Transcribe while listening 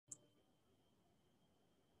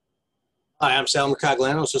Hi, I'm Sal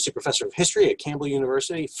Mercogliano, Associate Professor of History at Campbell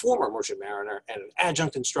University, former merchant mariner, and an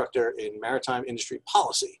adjunct instructor in maritime industry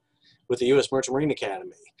policy with the U.S. Merchant Marine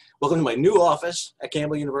Academy. Welcome to my new office at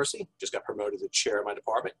Campbell University. Just got promoted to chair of my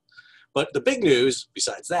department. But the big news,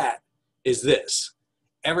 besides that, is this.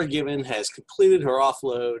 Ever Given has completed her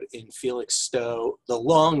offload in Felixstowe. The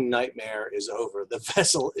long nightmare is over. The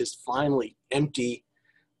vessel is finally empty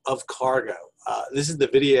of cargo. This is the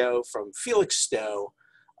video from Felixstowe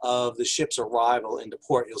of the ship's arrival into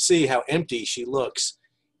port. You'll see how empty she looks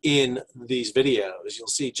in these videos. You'll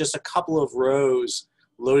see just a couple of rows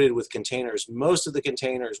loaded with containers. Most of the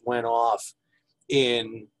containers went off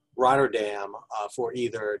in Rotterdam for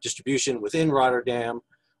either distribution within Rotterdam.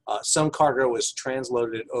 Some cargo was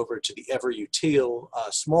transloaded over to the Ever Utile,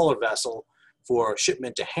 smaller vessel, for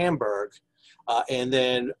shipment to Hamburg. And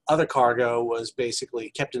then other cargo was basically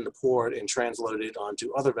kept in the port and transloaded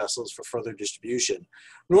onto other vessels for further distribution.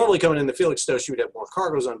 Normally coming into Felixstowe, she would have more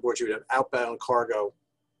cargoes on board. She would have outbound cargo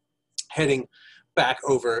heading back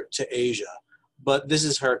over to Asia. But this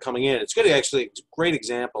is her coming in. It's actually a great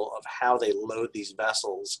example of how they load these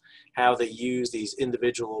vessels, how they use these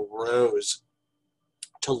individual rows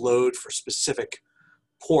to load for specific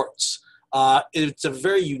ports. It's a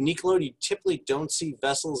very unique load. You typically don't see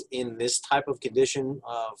vessels in this type of condition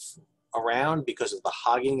around because of the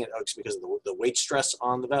hogging and because of the weight stress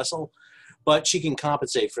on the vessel. But she can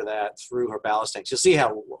compensate for that through her ballast tanks. You'll see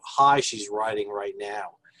how high she's riding right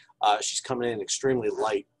now. She's coming in extremely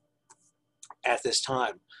light at this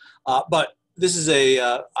time. But this is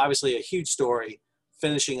obviously a huge story,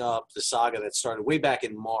 finishing up the saga that started way back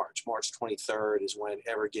in March. March 23rd is when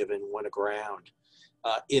Ever Given went aground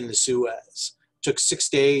in the Suez. Took 6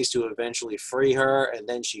 days to eventually free her, and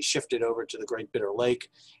then she shifted over to the Great Bitter Lake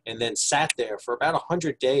and then sat there for about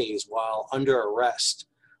 100 days while under arrest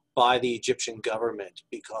by the Egyptian government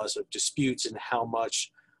because of disputes and how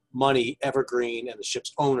much money Evergreen and the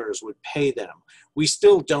ship's owners would pay them. We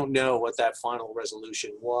still don't know what that final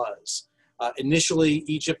resolution was. Initially,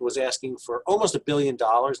 Egypt was asking for almost $1 billion,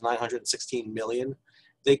 916 million.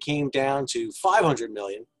 They came down to 500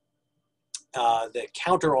 million. The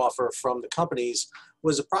counteroffer from the companies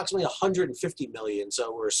was approximately 150 million.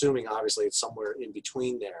 So we're assuming, obviously, it's somewhere in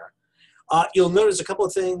between there. You'll notice a couple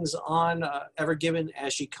of things on Ever Given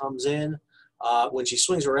as she comes in. When she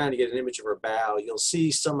swings around, you get an image of her bow. You'll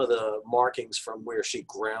see some of the markings from where she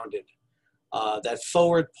grounded. That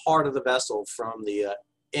forward part of the vessel from the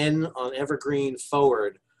N on Evergreen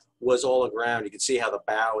forward was all aground. You can see how the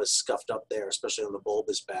bow is scuffed up there, especially on the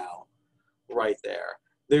bulbous bow right there.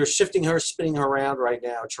 They're shifting her, spinning her around right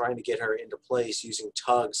now, trying to get her into place using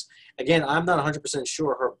tugs. Again, I'm not 100%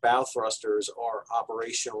 sure her bow thrusters are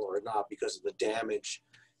operational or not because of the damage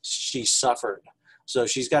she suffered. So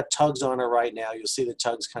she's got tugs on her right now. You'll see the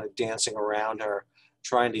tugs kind of dancing around her,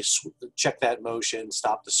 trying to check that motion,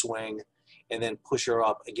 stop the swing, and then push her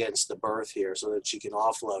up against the berth here so that she can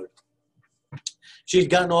offload. She'd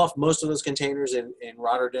gotten off most of those containers in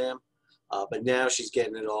Rotterdam, but now she's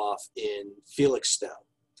getting it off in Felixstowe.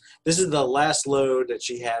 This is the last load that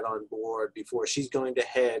she had on board before she's going to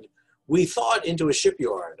head, we thought, into a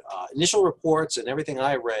shipyard. Initial reports and everything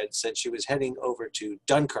I read said she was heading over to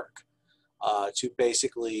Dunkirk to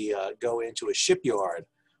basically go into a shipyard.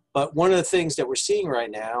 But one of the things that we're seeing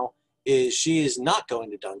right now is she is not going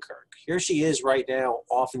to Dunkirk. Here she is right now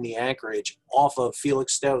off in the anchorage off of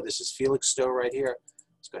Felixstowe. This is Felixstowe right here.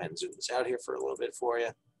 Let's go ahead and zoom this out here for a little bit for you.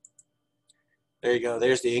 There you go.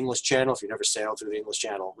 There's the English Channel. If you've never sailed through the English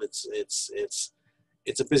Channel, it's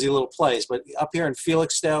a busy little place. But up here in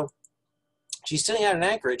Felixstowe, she's sitting at an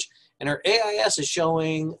anchorage, and her AIS is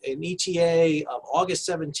showing an ETA of August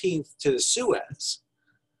 17th to the Suez.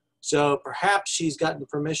 So perhaps she's gotten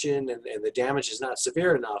permission, and the damage is not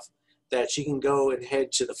severe enough that she can go and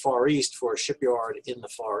head to the Far East for a shipyard in the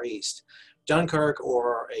Far East. Dunkirk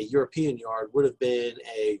or a European yard would have been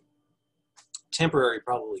a temporary,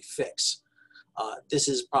 probably, fix. This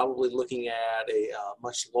is probably looking at a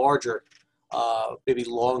much larger, maybe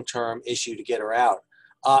long-term issue to get her out.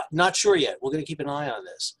 Not sure yet. We're going to keep an eye on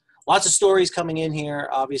this. Lots of stories coming in here.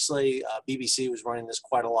 Obviously, BBC was running this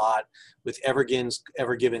quite a lot with Ever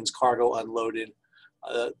Given's cargo unloaded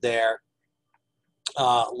there.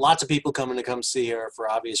 Lots of people coming to come see her for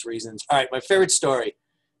obvious reasons. All right, my favorite story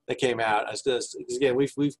that came out, again,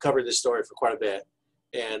 we've covered this story for quite a bit,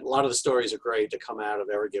 and a lot of the stories are great to come out of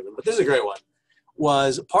Ever Given, but this is a great one.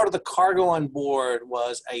 Was part of the cargo on board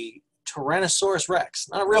was a Tyrannosaurus Rex,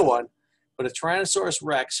 not a real one, but a Tyrannosaurus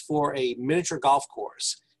Rex for a miniature golf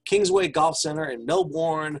course. Kingsway Golf Center in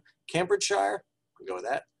Melbourne, Cambridgeshire, I'll go with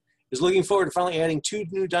that, is looking forward to finally adding 2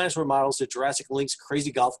 new dinosaur models to Jurassic Link's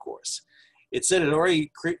crazy golf course. It said it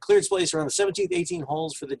already cleared space around the 17th, 18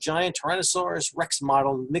 holes for the giant Tyrannosaurus Rex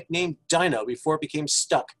model nicknamed Dino before it became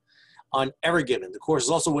stuck on Ever Given. The course is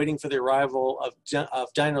also waiting for the arrival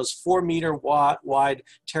of Dino's 4-meter wide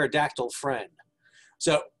pterodactyl friend.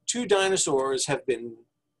 So 2 dinosaurs have been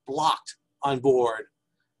blocked on board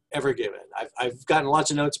Ever Given. I've gotten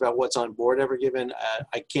lots of notes about what's on board Ever Given.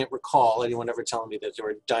 I can't recall anyone ever telling me that there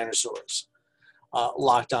were dinosaurs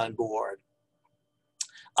locked on board.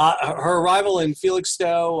 Her arrival in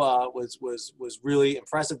Felixstowe was really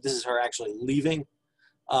impressive. This is her actually leaving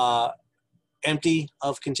empty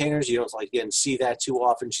of containers. You don't again see that too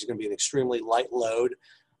often. She's going to be an extremely light load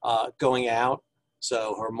going out.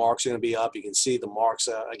 So her marks are going to be up. You can see the marks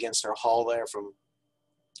against her hull there from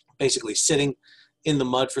basically sitting in the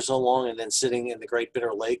mud for so long and then sitting in the Great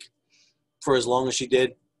Bitter Lake for as long as she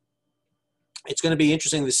did. It's going to be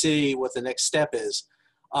interesting to see what the next step is.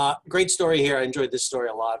 Great story here. I enjoyed this story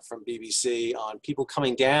a lot from BBC on people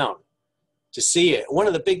coming down to see it. One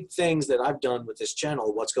of the big things that I've done with this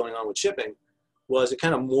channel, What's Going On with Shipping, was it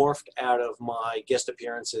kind of morphed out of my guest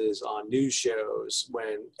appearances on news shows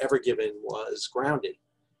when Ever Given was grounded.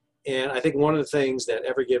 And I think one of the things that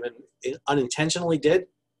Ever Given unintentionally did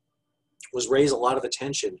was raise a lot of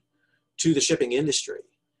attention to the shipping industry.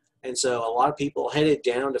 And so a lot of people headed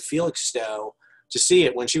down to Felixstowe to see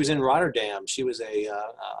it. When she was in Rotterdam, she was a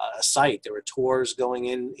site. There were tours going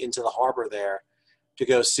into the harbor there to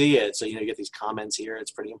go see it. So, you get these comments here.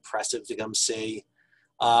 It's pretty impressive to come see.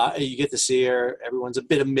 You get to see her. Everyone's a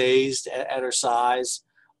bit amazed at her size.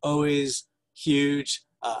 Always huge.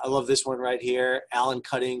 I love this one right here. Alan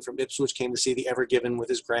Cutting from Ipswich came to see the Ever Given with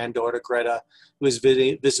his granddaughter, Greta, who was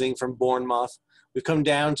visiting from Bournemouth. We've come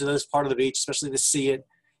down to this part of the beach, especially to see it.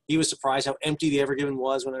 He was surprised how empty the Ever Given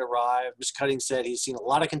was when it arrived. Mr. Cutting said he's seen a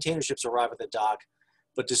lot of container ships arrive at the dock,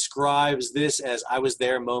 but describes this as I was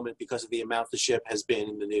there moment because of the amount the ship has been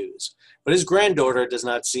in the news. But his granddaughter does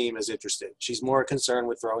not seem as interested. She's more concerned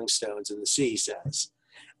with throwing stones in the sea, he says.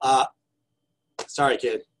 Sorry,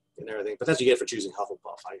 kid, and everything, but that's what you get for choosing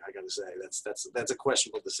Hufflepuff, I gotta say. That's a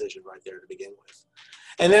questionable decision right there to begin with.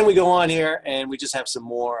 And then we go on here, and we just have some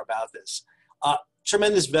more about this.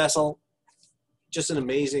 Tremendous vessel, just an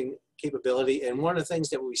amazing capability. And one of the things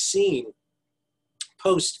that we've seen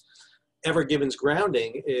post Ever Given's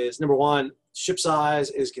grounding is, number one, ship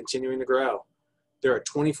size is continuing to grow. There are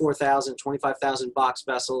 24,000, 25,000 box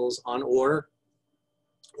vessels on order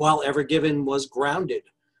while Ever Given was grounded.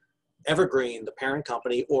 Evergreen, the parent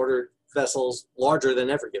company, ordered vessels larger than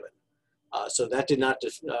Ever Given. So that did not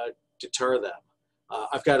deter them.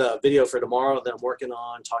 I've got a video for tomorrow that I'm working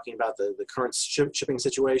on talking about the current shipping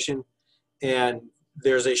situation. And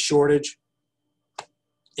there's a shortage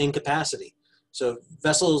in capacity. So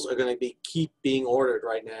vessels are going to keep being ordered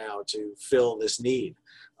right now to fill this need.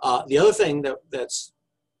 The other thing that's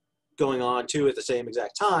going on too at the same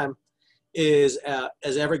exact time is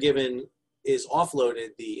as Ever Given is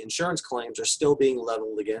offloaded, the insurance claims are still being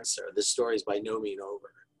leveled against her. This story is by no means over.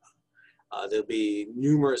 There'll be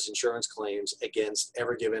numerous insurance claims against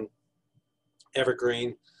Ever Given,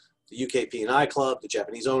 Evergreen, the UK P&I Club, the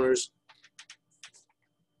Japanese owners.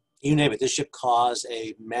 You name it, this ship caused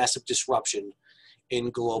a massive disruption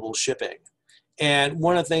in global shipping. And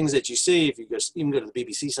one of the things that you see, if you even go to the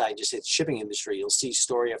BBC site and just hit shipping industry, you'll see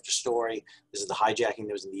story after story. This is the hijacking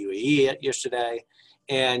that was in the UAE yesterday.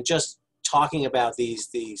 And just talking about the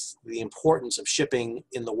importance of shipping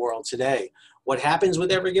in the world today. What happens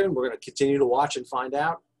with Ever Given, we're going to continue to watch and find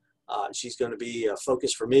out. She's going to be a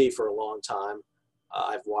focus for me for a long time.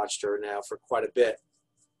 I've watched her now for quite a bit.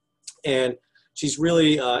 And she's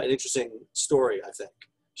really an interesting story, I think.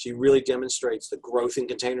 She really demonstrates the growth in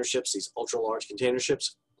container ships, these ultra-large container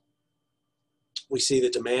ships. We see the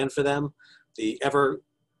demand for them, the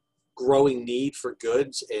ever-growing need for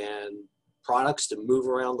goods and products to move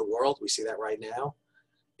around the world. We see that right now.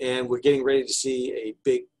 And we're getting ready to see a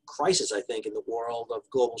big crisis, I think, in the world of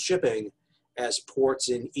global shipping as ports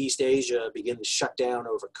in East Asia begin to shut down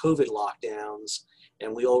over COVID lockdowns.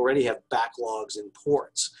 And we already have backlogs in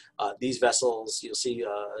ports. These vessels, you'll see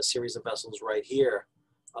a series of vessels right here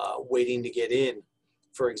waiting to get in,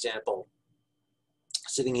 for example,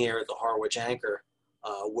 sitting here at the Harwich anchor,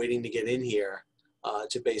 waiting to get in here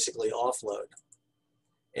to basically offload.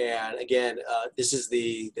 And again, this is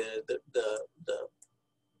the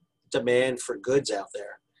demand for goods out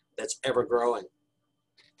there that's ever growing.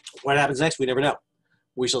 What happens next, we never know.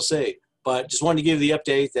 We shall see. But just wanted to give the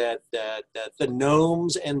update that the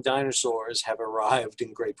Gnomes and Dinosaurs have arrived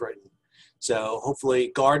in Great Britain. So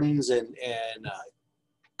hopefully gardens and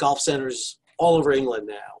golf centers all over England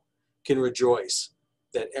now can rejoice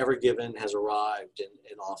that Ever Given has arrived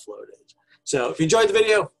and offloaded. So if you enjoyed the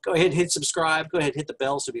video, go ahead and hit subscribe. Go ahead and hit the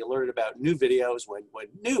bell to be alerted about new videos when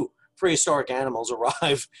new prehistoric animals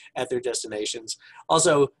arrive at their destinations.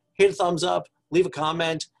 Also, hit a thumbs up, leave a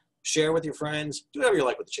comment, share with your friends, do whatever you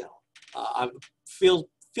like with the channel.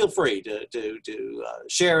 Feel free to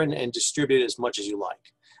share and distribute as much as you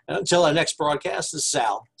like. And until our next broadcast, this is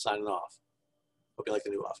Sal signing off. Hope you like the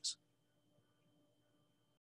new office.